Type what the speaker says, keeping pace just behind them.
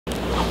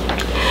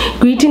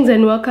Greetings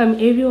and welcome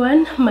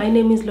everyone. My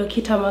name is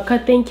Lokita Maka.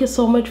 Thank you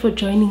so much for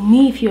joining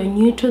me. If you're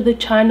new to the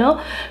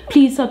channel,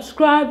 please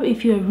subscribe.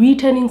 If you're a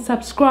returning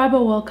subscriber,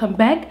 welcome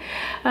back.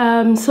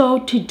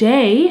 So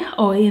today,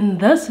 or in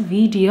this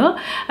video,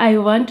 I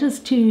want us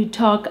to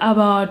talk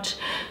about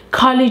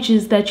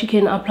colleges that you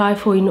can apply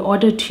for in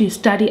order to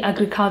study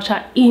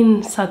agriculture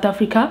in South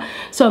Africa.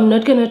 So I'm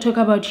not going to talk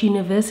about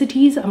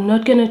universities, I'm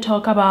not going to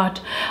talk about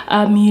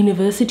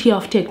University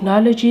of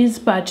Technologies,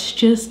 but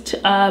just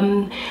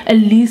a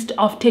list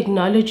of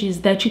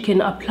technologies that you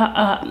can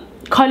apply,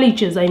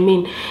 colleges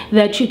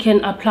that you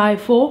can apply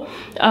for.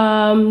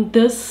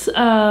 This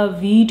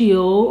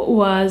video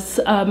was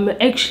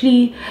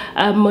actually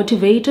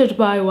motivated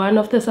by one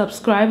of the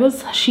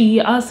subscribers.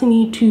 She asked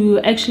me to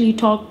actually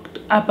talk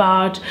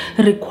about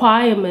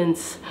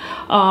requirements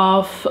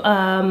of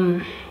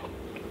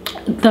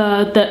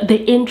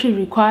the entry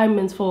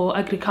requirements for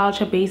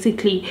agriculture,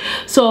 basically.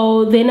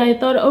 So then I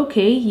thought,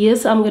 okay,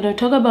 yes, I'm going to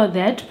talk about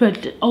that,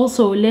 but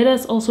also let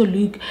us also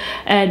look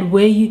at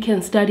where you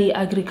can study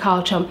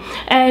agriculture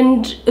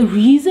and a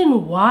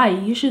reason why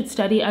you should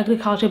study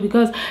agriculture,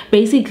 because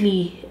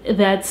basically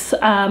that's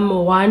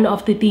one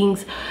of the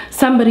things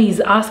somebody is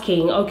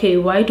asking. Okay,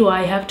 why do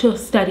I have to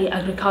study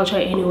agriculture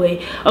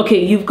anyway?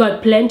 Okay, you've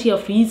got plenty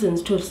of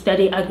reasons to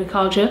study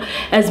agriculture,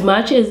 as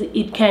much as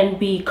it can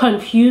be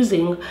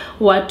confusing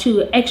what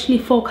to actually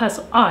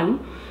focus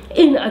on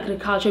in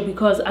agriculture,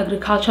 because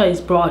agriculture is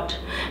broad.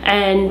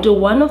 And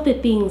one of the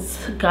things,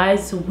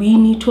 guys, we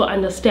need to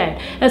understand,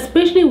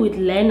 especially with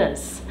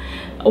learners,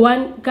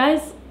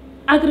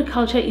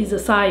 agriculture is a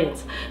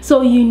science,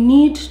 so you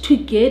need to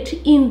get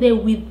in there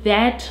with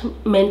that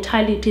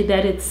mentality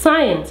that it's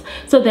science,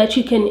 so that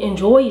you can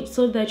enjoy it,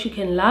 so that you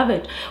can love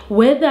it,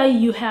 whether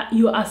you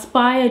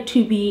aspire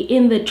to be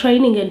in the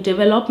training and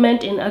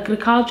development in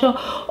agriculture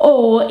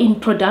or in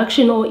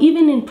production or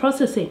even in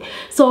processing.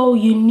 So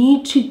you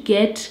need to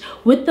get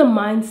with the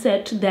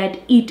mindset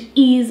that it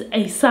is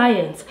a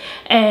science,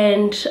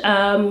 and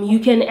you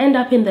can end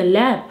up in the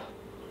lab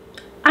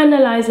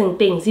analyzing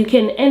things, you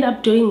can end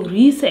up doing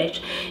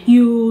research.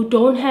 You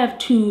don't have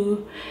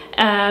to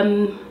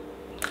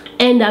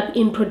end up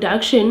in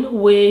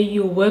production where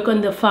you work on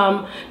the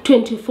farm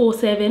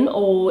 24/7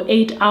 or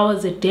 8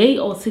 hours a day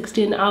or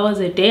 16 hours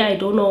a day. I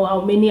don't know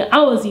how many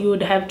hours you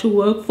would have to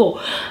work for,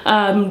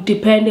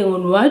 depending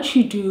on what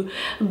you do,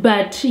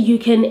 but you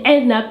can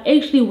end up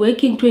actually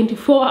working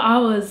 24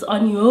 hours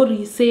on your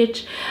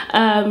research,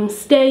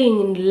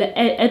 staying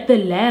at the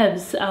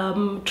labs,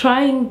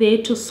 trying there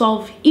to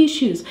solve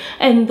issues,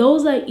 and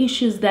those are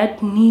issues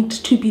that need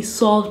to be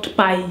solved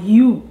by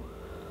you.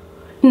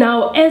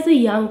 Now, as a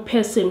young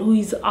person who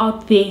is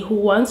out there who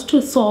wants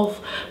to solve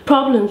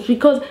problems,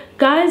 because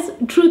guys,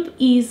 truth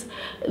is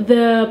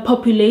the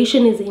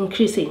population is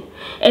increasing,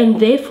 and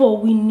therefore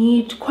we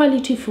need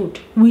quality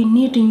food, we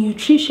need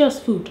nutritious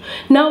food.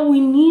 Now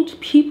we need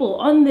people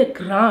on the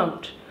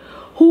ground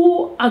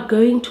who are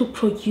going to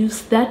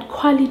produce that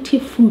quality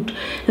food,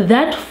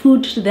 that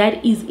food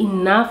that is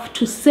enough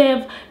to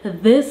serve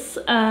this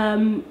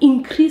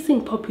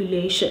increasing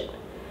population.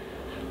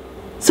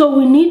 So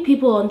we need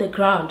people on the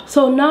ground.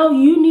 So now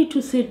you need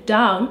to sit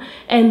down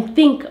and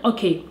think,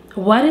 okay,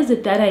 what is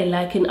it that I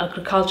like in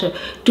agriculture?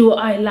 Do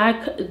I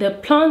like the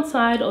plant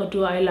side or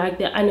do I like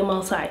the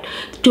animal side?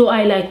 Do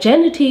I like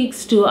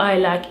genetics? Do I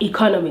like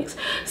economics?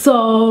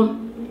 So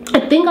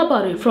I think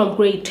about it from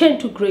grade 10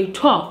 to grade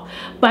 12.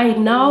 By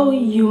now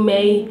you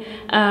may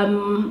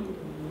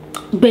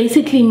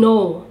basically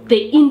know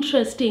the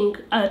interesting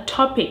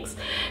topics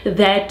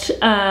that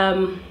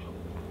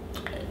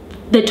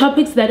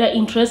are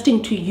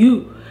interesting to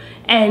you,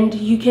 and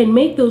you can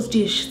make those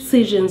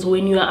decisions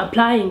when you are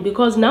applying,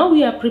 because now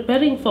we are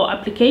preparing for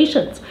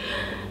applications.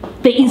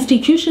 The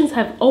institutions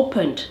have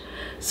opened,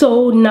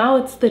 so now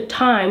it's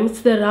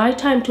the right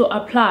time to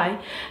apply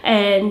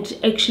and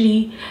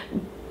actually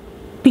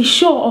be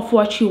sure of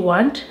what you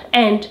want.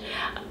 And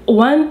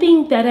one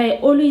thing that I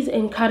always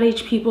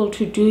encourage people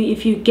to do,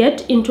 if you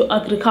get into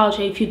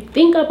agriculture, if you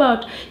think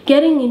about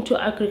getting into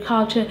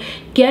agriculture,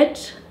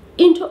 get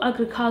into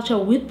agriculture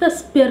with the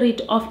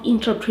spirit of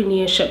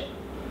entrepreneurship.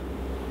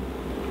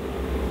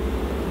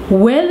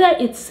 Whether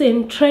it's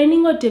in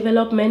training or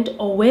development,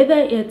 or whether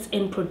it's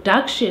in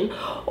production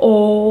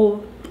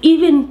or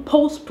even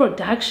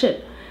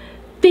post-production,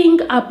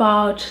 think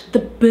about the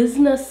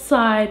business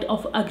side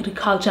of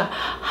agriculture.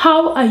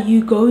 How are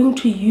you going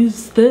to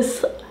use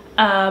this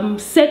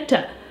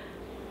sector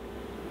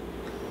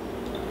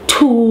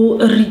to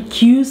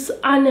reduce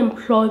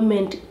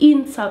unemployment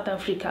in South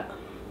Africa?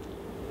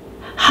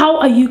 How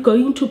are you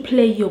going to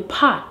play your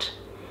part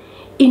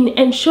in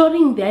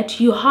ensuring that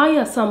you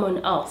hire someone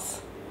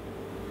else?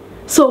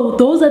 So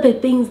those are the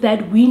things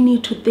that we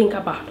need to think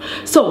about.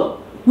 So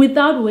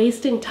without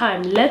wasting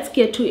time, let's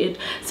get to it.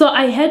 So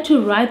I had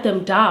to write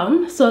them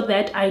down so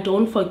that I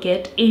don't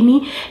forget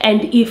any,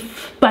 and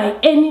if by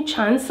any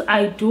chance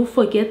I do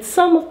forget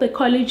some of the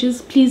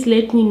colleges, please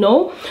let me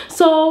know.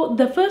 So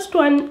the first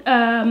one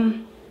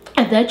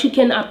that you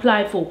can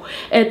apply for.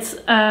 It's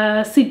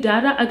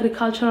Cedara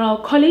Agricultural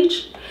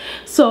College.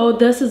 So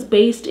this is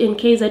based in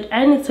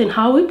KZN. It's in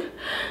Howick.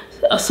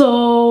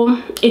 So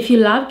if you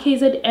love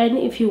KZN,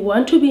 if you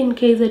want to be in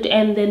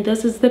KZN, then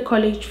this is the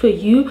college for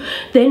you.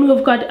 Then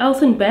we've got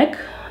Elsenburg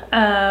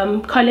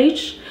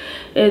College.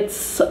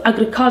 It's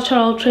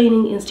Agricultural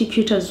Training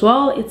Institute as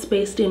well. It's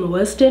based in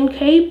Western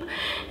Cape.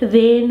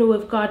 Then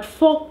we've got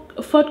Fort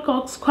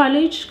Cox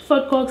College.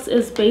 Fort Cox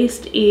is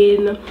based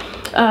in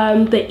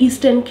the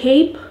Eastern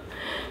Cape.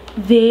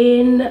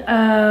 Then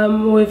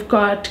we've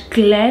got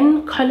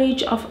Glen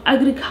College of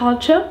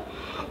Agriculture.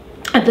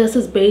 This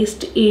is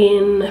based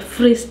in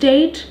Free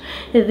State.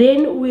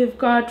 Then we've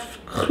got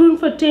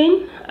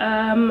Grootfontein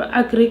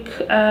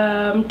Agric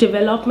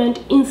Development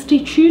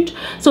Institute.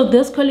 So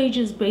this college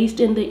is based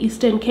in the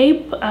Eastern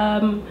Cape,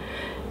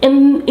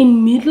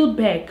 in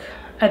Middelburg,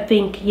 I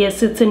think.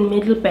 Yes, it's in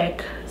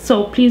Middelburg.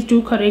 So please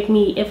do correct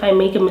me if I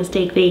make a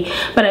mistake there,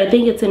 but I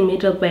think it's in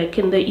Middelburg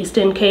in the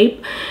Eastern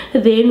Cape.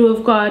 Then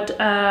we've got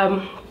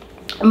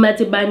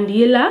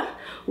Madzivhandila,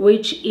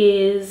 which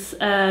is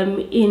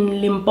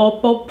in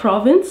Limpopo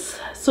province,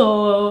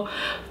 so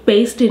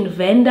based in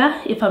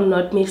Venda, if I'm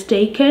not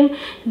mistaken.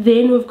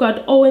 Then we've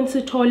got Owen,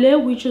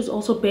 Sithole, which is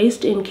also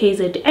based in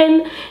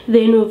KZN.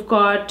 Then we've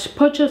got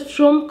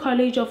Potschefstroom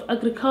College of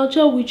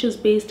Agriculture, which is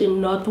based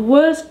in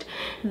Northwest.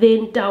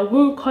 Then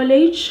Taung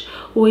College,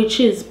 which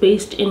is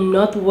based in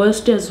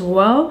Northwest as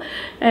well.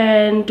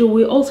 And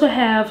we also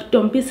have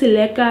Tompi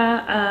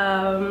Seleka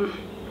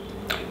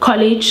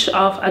College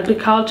of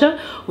Agriculture,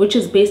 which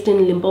is based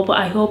in Limpopo.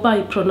 I hope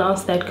I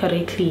pronounced that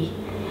correctly.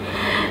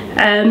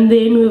 And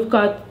then we've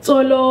got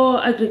Tsolo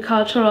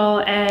Agricultural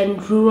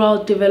and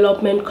Rural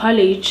Development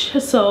College.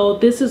 So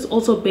this is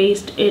also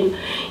based in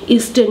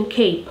Eastern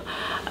Cape,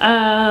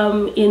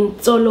 in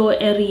Tsolo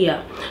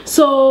area.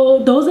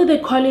 So those are the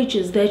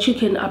colleges that you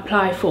can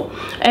apply for.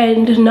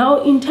 And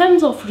now in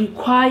terms of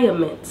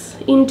requirements,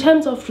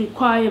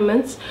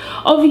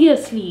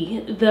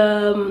 obviously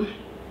the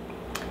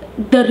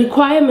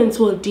requirements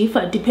will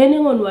differ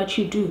depending on what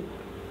you do.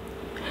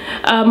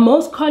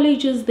 Most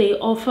colleges, they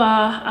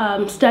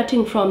offer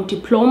starting from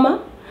diploma,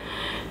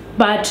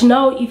 but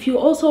now if you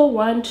also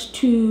want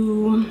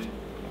to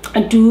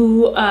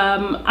do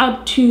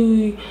up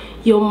to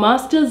your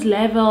master's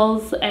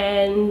levels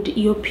and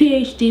your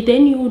PhD,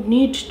 then you would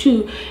need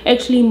to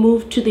actually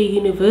move to the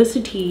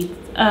university,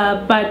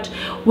 but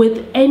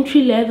with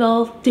entry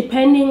level,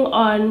 depending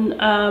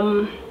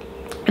on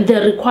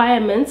the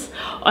requirements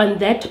on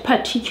that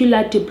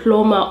particular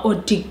diploma or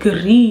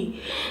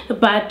degree.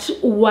 But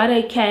what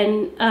I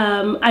can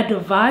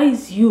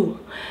advise you,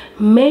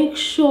 make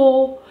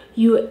sure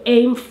you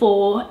aim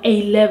for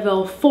a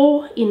level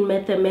 4 in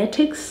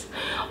mathematics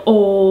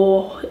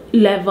or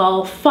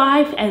level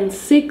 5 and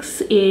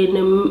 6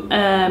 in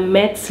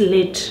maths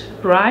lit,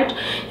 right?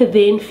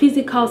 Then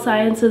physical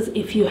sciences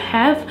if you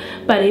have,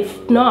 but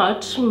if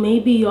not,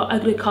 maybe your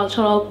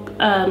agricultural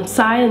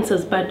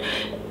sciences. But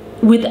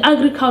with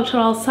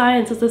agricultural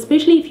sciences,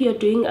 especially if you're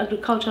doing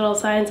agricultural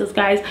sciences,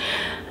 guys,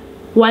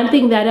 one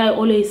thing that I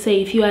always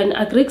say, if you are in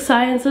agric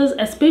sciences,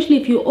 especially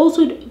if you're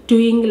also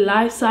doing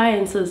life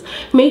sciences,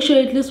 make sure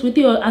at least with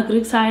your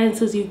agric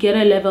sciences you get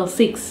a level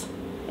 6,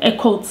 a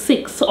code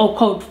 6 or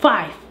code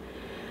 5.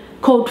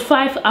 Code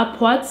 5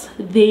 upwards,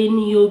 then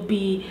you'll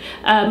be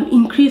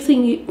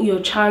increasing your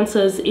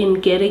chances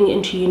in getting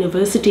into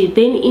university.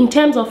 Then in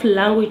terms of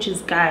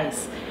languages,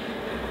 guys,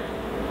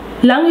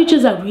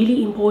 languages are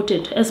really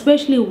important,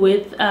 especially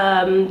with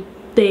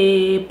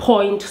the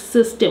point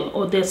system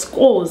or the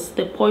scores,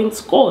 the point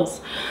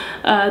scores,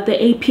 the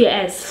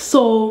APS.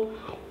 So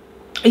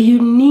you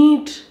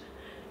need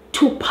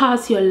to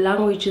pass your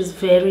languages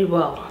very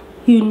well.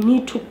 You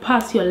need to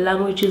pass your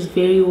languages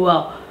very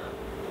well.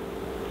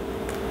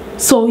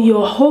 So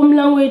your home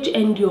language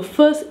and your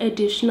first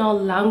additional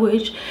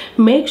language,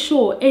 make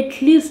sure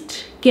at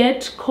least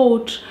get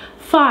code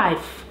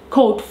 5,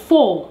 code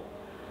 4.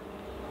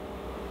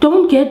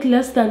 Don't get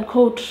less than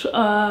code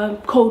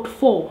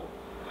 4.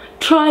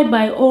 Try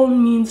by all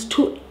means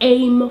to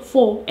aim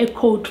for a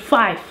code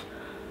 5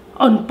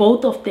 on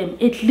both of them.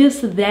 At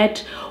least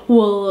that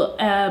will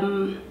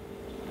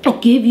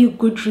give you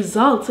good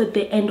results at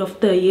the end of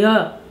the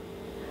year.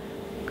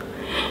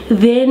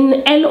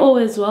 Then LO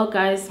as well,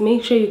 guys,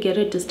 make sure you get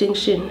a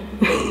distinction.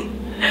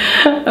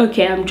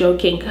 Okay, I'm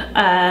joking.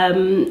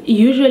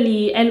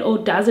 Usually LO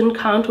doesn't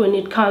count when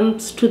it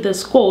comes to the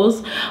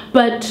scores,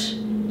 but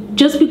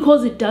just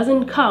because it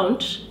doesn't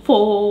count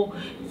for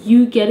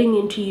you getting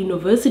into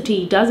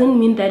university doesn't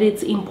mean that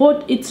it's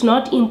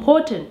not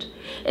important.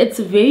 It's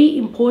very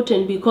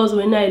important, because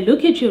when I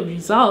look at your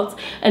results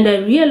and I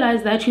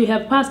realize that you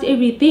have passed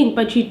everything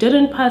but you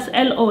didn't pass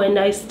LO, and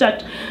I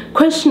start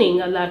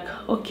questioning, I'm like,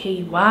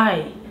 okay,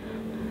 why?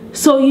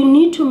 So you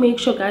need to make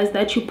sure, guys,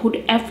 that you put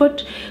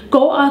effort,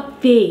 go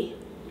out there,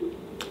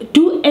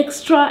 do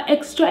extra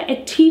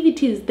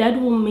activities that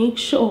will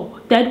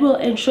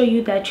ensure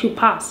you that you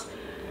pass.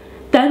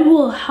 That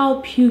will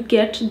help you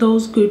get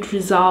those good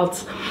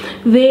results.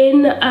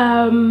 Then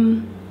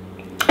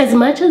as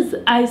much as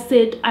I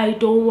said I'm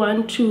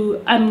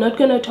not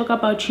going to talk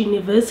about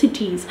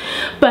universities,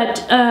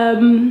 but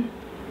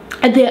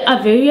there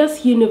are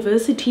various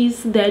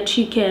universities that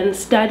you can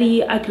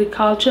study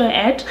agriculture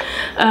at.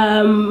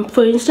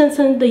 For instance,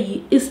 in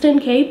the Eastern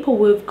Cape,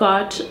 we've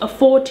got a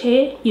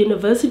Forte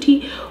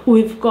University,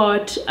 we've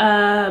got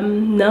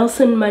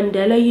Nelson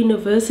Mandela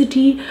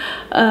University,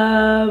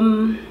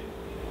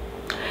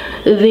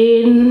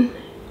 then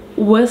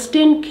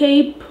Western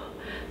Cape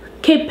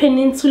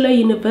Peninsula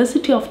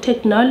University of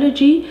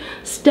Technology.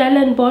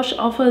 Stellenbosch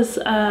offers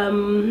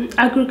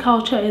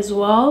agriculture as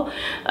well.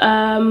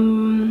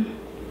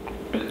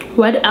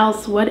 What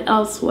else?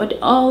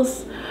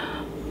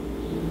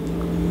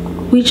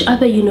 Which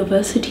other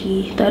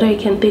university that I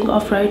can think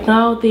of right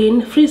now?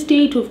 Then Free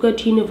State, we've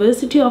got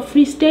University of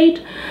Free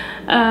State.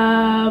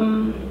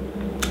 And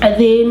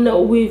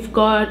then we've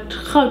got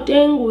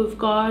Gauteng, we've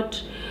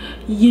got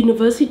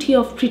University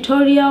of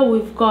Pretoria,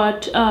 we've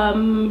got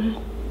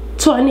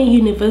Tshwane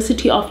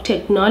University of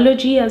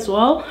Technology as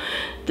well.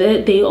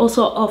 They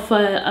also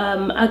offer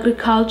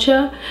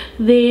agriculture.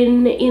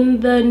 Then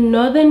in the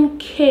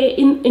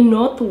in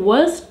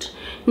Northwest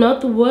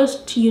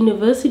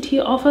University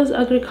offers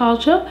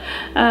agriculture.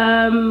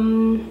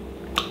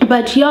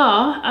 But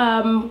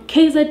yeah,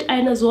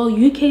 KZN as well,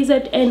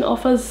 UKZN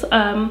offers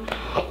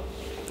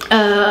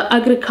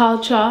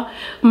agriculture.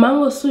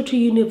 Mangosuthu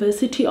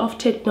University of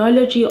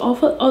Technology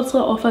also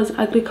offers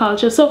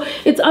agriculture. So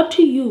it's up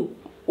to you.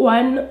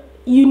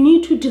 You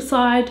need to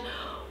decide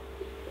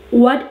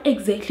what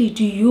exactly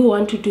do you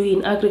want to do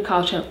in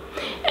agriculture,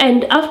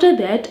 and after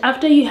that,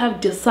 after you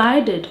have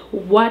decided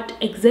what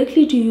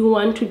exactly do you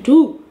want to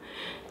do,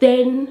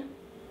 then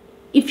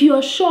if you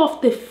are sure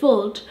of the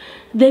field,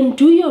 then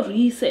do your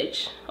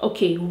research.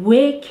 Okay,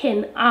 where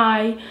can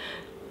I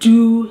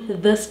do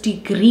this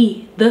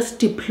degree, this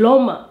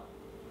diploma?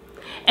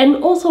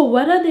 And also,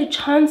 what are the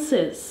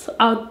chances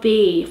out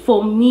there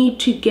for me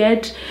to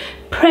get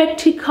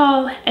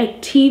practical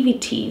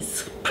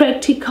activities,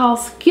 practical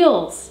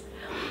skills?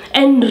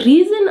 And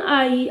reason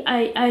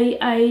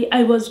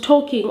I was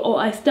talking, or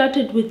I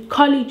started with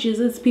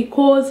colleges, is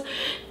because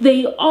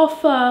they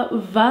offer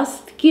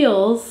vast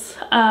skills,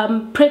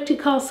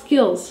 practical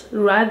skills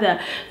rather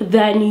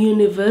than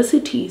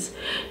universities.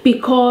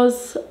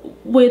 Because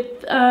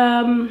with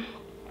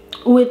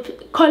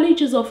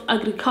colleges of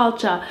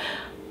agriculture,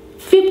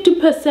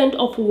 50%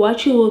 of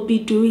what you will be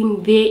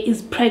doing there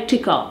is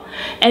practical.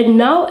 And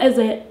now as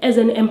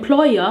an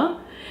employer,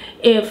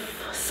 if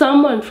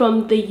someone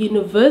from the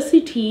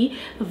university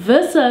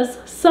versus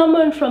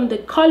someone from the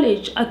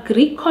college,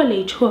 Agric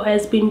College, who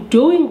has been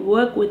doing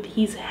work with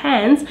his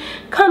hands,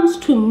 comes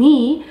to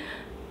me,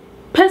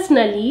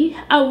 personally,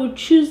 I would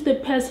choose the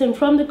person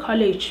from the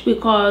college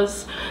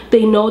because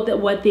they know that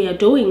what they are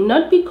doing.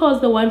 Not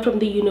because the one from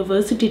the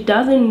university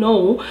doesn't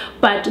know,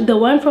 but the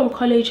one from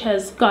college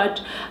has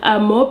got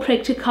more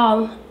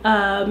practical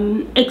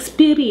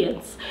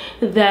experience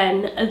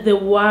than the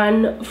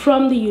one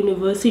from the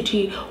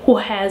university who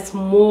has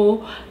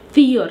more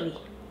theory.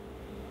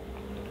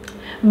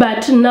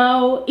 But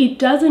now it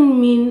doesn't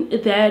mean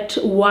that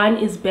one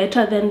is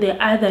better than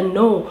the other,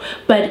 no.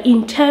 But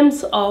in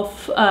terms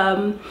of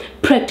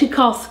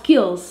practical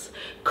skills,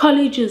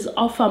 colleges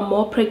offer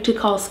more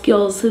practical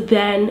skills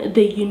than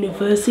the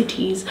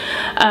universities.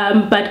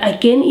 But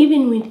again,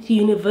 even with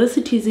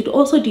universities, it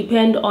also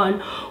depends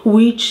on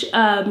which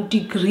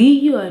degree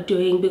you are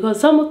doing, because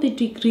some of the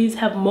degrees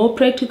have more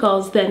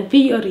practicals than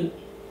theory.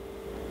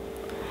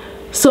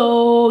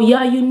 So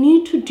yeah, you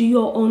need to do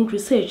your own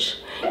research.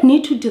 You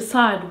need to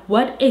decide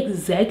what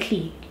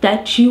exactly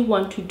that you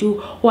want to do,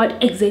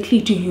 what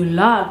exactly do you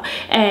love,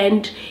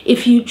 and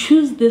if you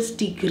choose this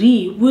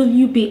degree, will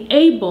you be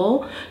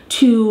able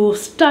to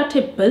start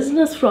a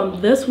business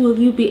from this? Will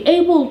you be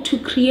able to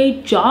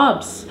create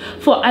jobs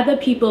for other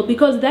people?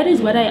 Because that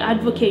is what I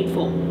advocate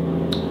for.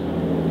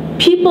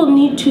 People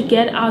need to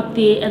get out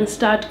there and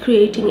start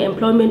creating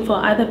employment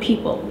for other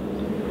people,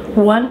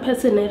 one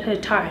person at a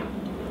time.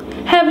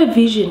 Have a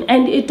vision,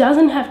 and it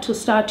doesn't have to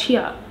start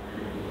here.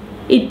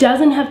 It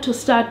doesn't have to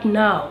start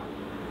now.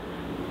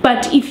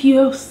 But if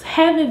you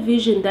have a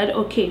vision that,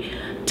 okay,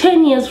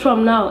 10 years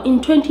from now, in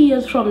 20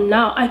 years from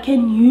now, I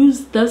can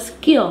use the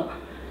skill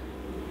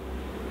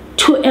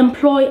to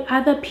employ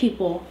other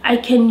people. I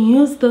can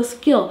use the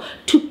skill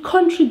to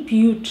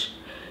contribute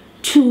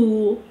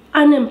to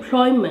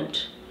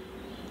unemployment,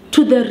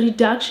 to the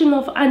reduction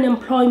of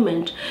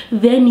unemployment,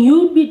 then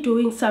you'll be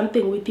doing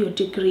something with your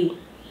degree.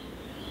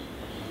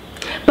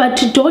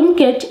 But don't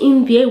get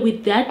in there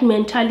with that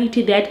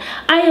mentality that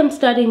I am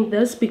studying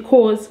this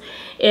because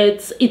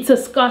it's a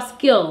scarce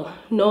skill.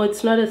 No,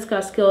 it's not a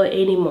scarce skill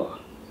anymore.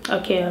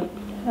 Okay,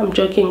 I'm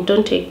joking.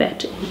 Don't take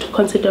that into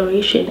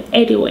consideration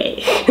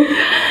anyway.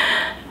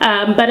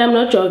 But I'm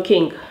not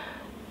joking.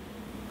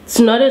 It's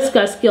not a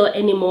scarce skill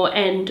anymore,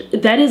 and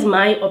that is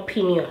my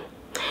opinion.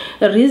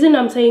 The reason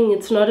I'm saying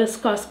it's not a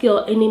scarce skill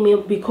anymore,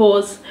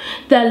 because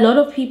there are a lot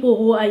of people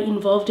who are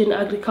involved in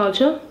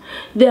agriculture.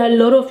 There are a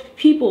lot of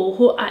people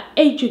who are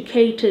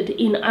educated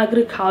in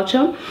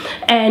agriculture,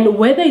 and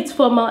whether it's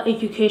formal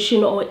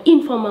education or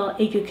informal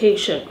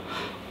education.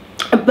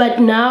 But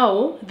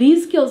now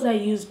these skills are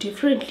used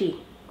differently.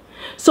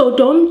 So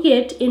don't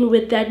get in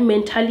with that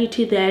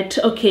mentality that,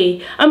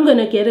 okay, I'm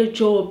gonna get a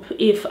job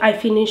if I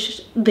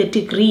finish the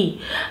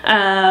degree.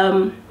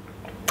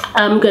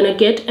 I'm gonna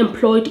get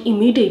employed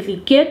immediately.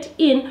 Get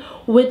in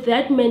with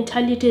that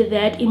mentality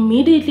that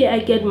immediately I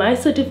get my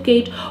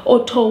certificate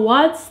or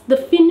towards the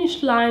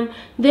finish line,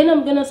 then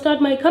I'm gonna start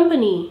my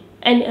company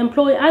and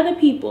employ other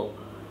people.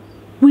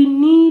 We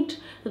need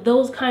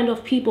those kind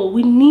of people.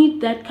 We need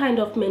that kind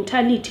of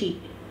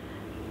mentality.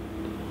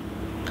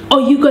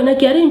 Or you're gonna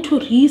get into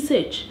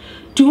research,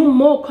 do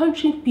more,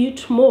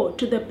 contribute more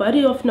to the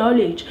body of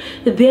knowledge.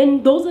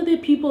 Then those are the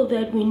people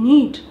that we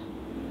need.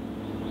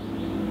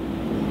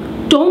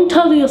 Don't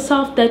tell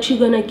yourself that you're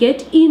gonna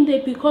get in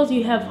there because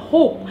you have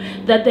hope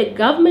that the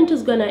government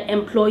is gonna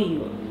employ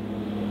you.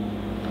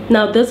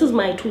 Now this is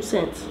my 2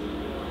 cents.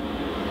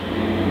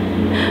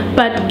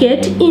 But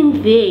get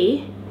in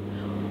there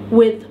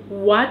with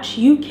what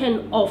you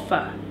can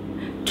offer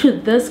to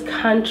this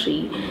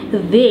country.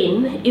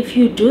 Then if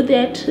you do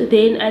that,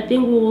 then I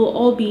think we will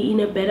all be in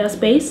a better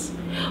space.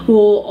 We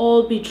will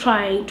all be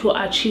trying to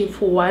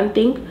achieve one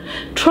thing,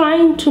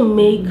 trying to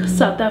make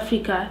South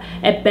Africa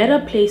a better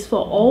place for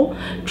all,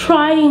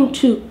 trying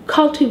to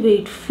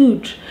cultivate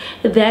food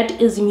that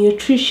is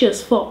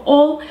nutritious for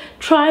all,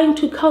 trying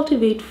to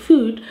cultivate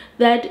food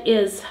that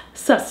is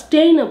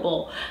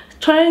sustainable,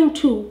 trying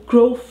to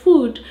grow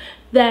food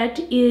that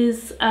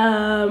is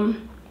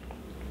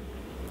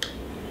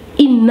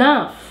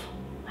enough,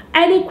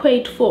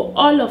 adequate for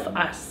all of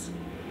us.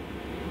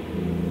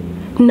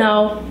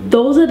 Now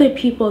those are the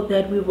people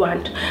that we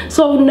want.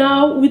 So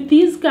now with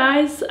these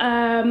guys,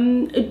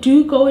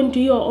 do go and do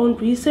your own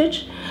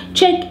research.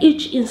 Check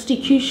each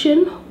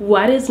institution,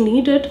 what is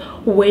needed,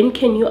 when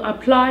can you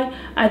apply,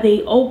 are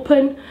they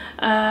open,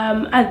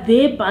 are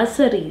there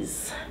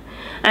bursaries.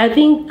 I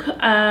think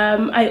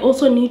I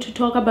also need to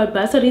talk about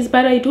bursaries,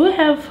 but I do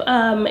have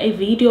a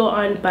video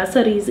on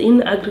bursaries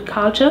in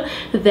agriculture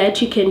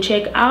that you can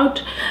check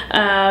out,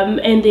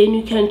 and then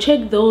you can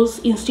check those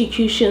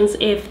institutions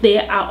if they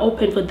are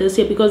open for this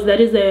year, because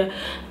that is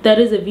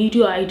a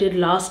video I did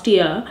last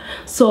year.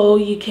 So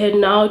you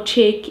can now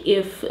check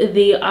if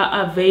they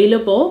are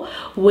available,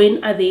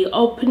 when are they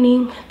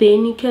opening,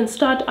 then you can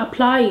start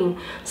applying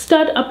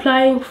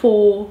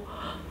for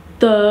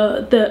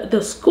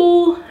the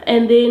school,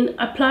 and then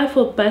apply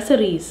for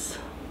bursaries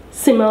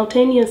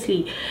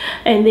simultaneously,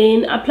 and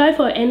then apply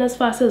for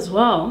NSFAS as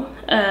well,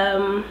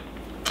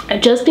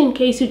 just in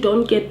case you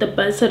don't get the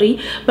bursary,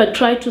 but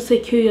try to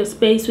secure your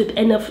space with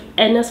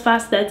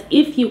NSFAS. That's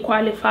if you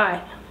qualify.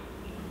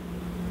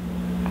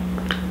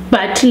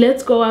 But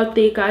let's go out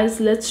there, guys.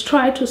 Let's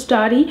try to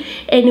study.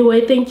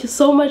 Anyway, thank you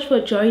so much for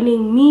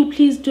joining me.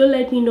 Please do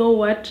let me know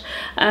what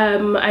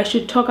I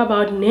should talk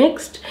about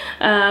next.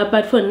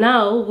 But for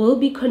now, we'll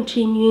be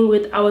continuing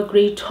with our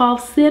grade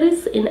 12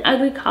 series in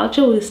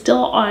agriculture. We're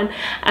still on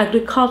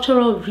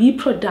agricultural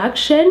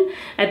reproduction.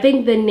 I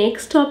think the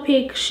next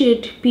topic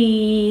should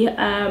be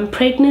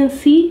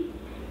pregnancy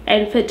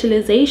and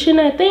fertilization,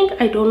 I think.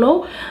 I don't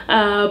know,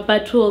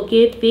 but we'll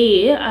get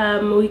there.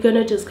 We're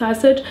gonna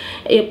discuss it.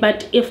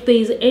 But if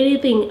there's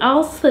anything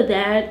else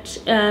that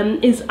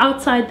is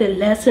outside the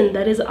lesson,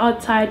 that is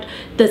outside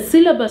the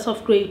syllabus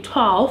of grade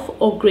 12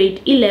 or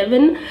grade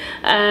 11,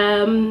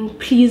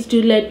 please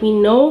do let me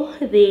know.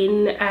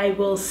 Then I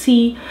will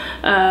see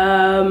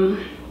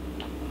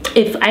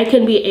if I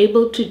can be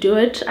able to do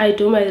it. I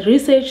do my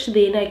research,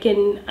 then I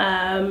can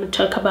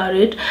talk about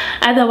it.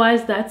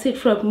 Otherwise, that's it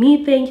from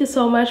me. Thank you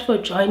so much for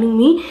joining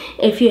me.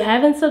 If you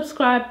haven't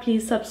subscribed,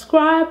 please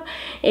subscribe.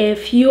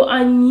 If you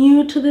are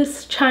new to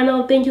this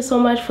channel, thank you so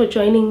much for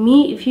joining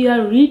me. If you are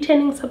a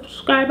returning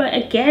subscriber,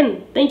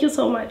 again, thank you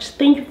so much.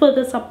 Thank you for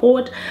the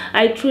support.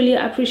 I truly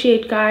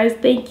appreciate, guys.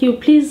 Thank you.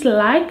 Please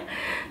like,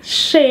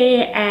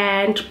 share,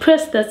 and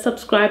press that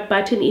subscribe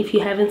button if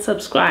you haven't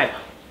subscribed.